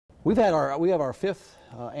We have our 5th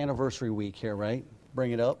anniversary week here, right?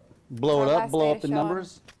 Bring it up, blow it up, blow up the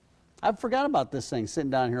numbers. I forgot about this thing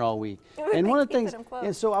sitting down here all week. And one of the things,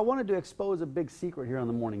 and so I wanted to expose a big secret here on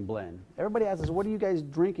the Morning Blend. Everybody asks us, what do you guys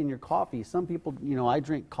drink in your coffee? Some people, you know, I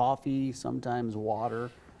drink coffee, sometimes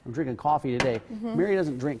water. I'm drinking coffee today. Mary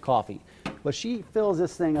doesn't drink coffee, but she fills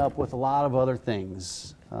this thing up with a lot of other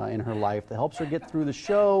things in her life that helps her get through the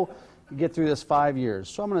show, get through this 5 years.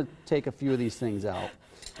 So I'm going to take a few of these things out.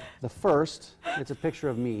 The first, it's a picture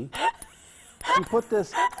of me. She put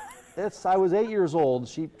this, I was 8 years old.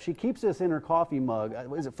 She keeps this in her coffee mug.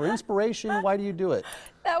 Is it for inspiration? Why do you do it?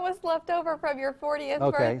 That was left over from your 40th birthday.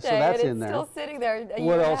 Okay, so that's and in there. It's still sitting there a year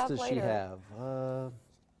What and a else half does later. she have?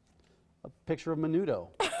 A picture of Menudo.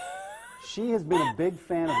 She has been a big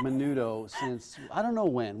fan of Menudo since, I don't know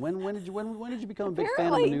when. When did you become a big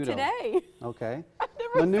fan of Menudo? Today. Okay. I've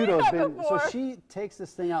never Menudo's seen that been, before. so she takes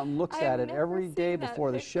this thing out and looks at it every day that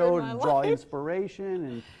before the picture show in to my draw life.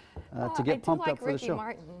 inspiration and to get pumped up for the show.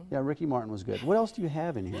 Martin. Yeah, Ricky Martin was good. What else do you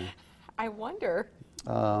have in here? I wonder.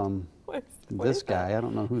 What This guy, I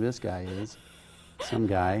don't know who this guy is. Some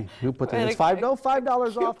guy who put this $5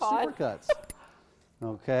 off Supercuts.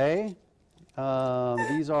 Okay.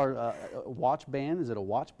 These are watch band. Is it a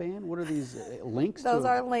watch band? What are these links? Those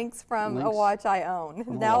are links from a watch I own.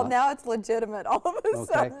 Now it's legitimate all of a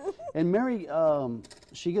sudden. And Mary,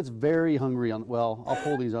 she gets very hungry on. Well, I'll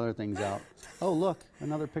pull these other things out. Oh, look,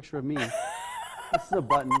 another picture of me. This is a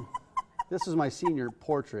button. This is my senior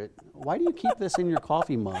portrait. Why do you keep this in your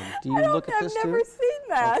coffee mug? Do you look at this too? I've never seen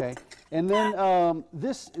that. Okay. And then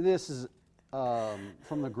this is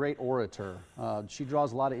from the great orator. She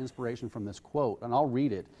draws a lot of inspiration from this quote, and I'll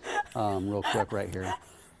read it real quick right here.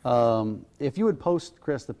 If you would post,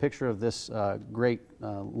 Chris, the picture of this great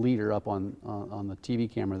leader up on the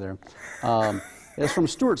TV camera there. It's from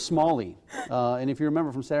Stuart Smalley. And if you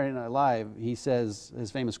remember from Saturday Night Live, he says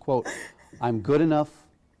his famous quote, "I'm good enough,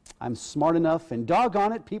 I'm smart enough, and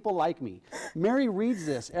doggone it, people like me." Mary reads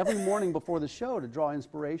this every morning before the show to draw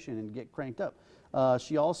inspiration and get cranked up.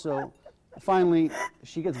 She also, finally,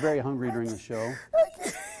 she gets very hungry during the show.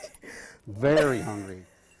 Very hungry.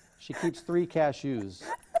 She keeps 3 cashews.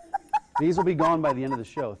 These will be gone by the end of the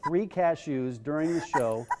show. 3 cashews during the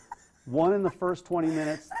show. 1 in the first 20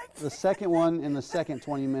 minutes, the second one in the second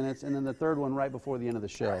 20 minutes, and then the third one right before the end of the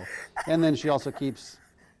show. And then she also keeps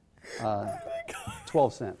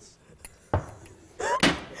 12 cents.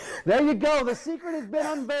 There you go. The secret has been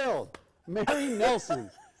unveiled. Mary Nelson.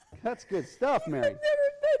 That's good stuff, Mary. I've never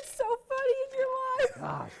been so funny in your life.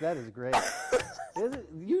 Gosh, that is great.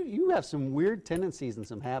 You have some weird tendencies and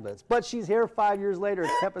some habits. But she's here 5 years later.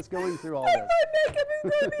 It kept us going through all this. My makeup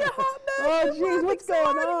is going to be a hot mess. Oh, jeez, what's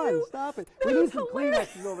going on? You. Stop it. That We need was some hilarious.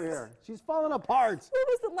 Kleenexes over here. She's falling apart. When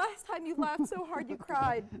was the last time you laughed so hard you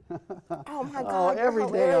cried? Oh, my God. Oh, every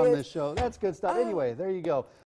you're day on hilarious. this show. That's good stuff. Anyway, there you go.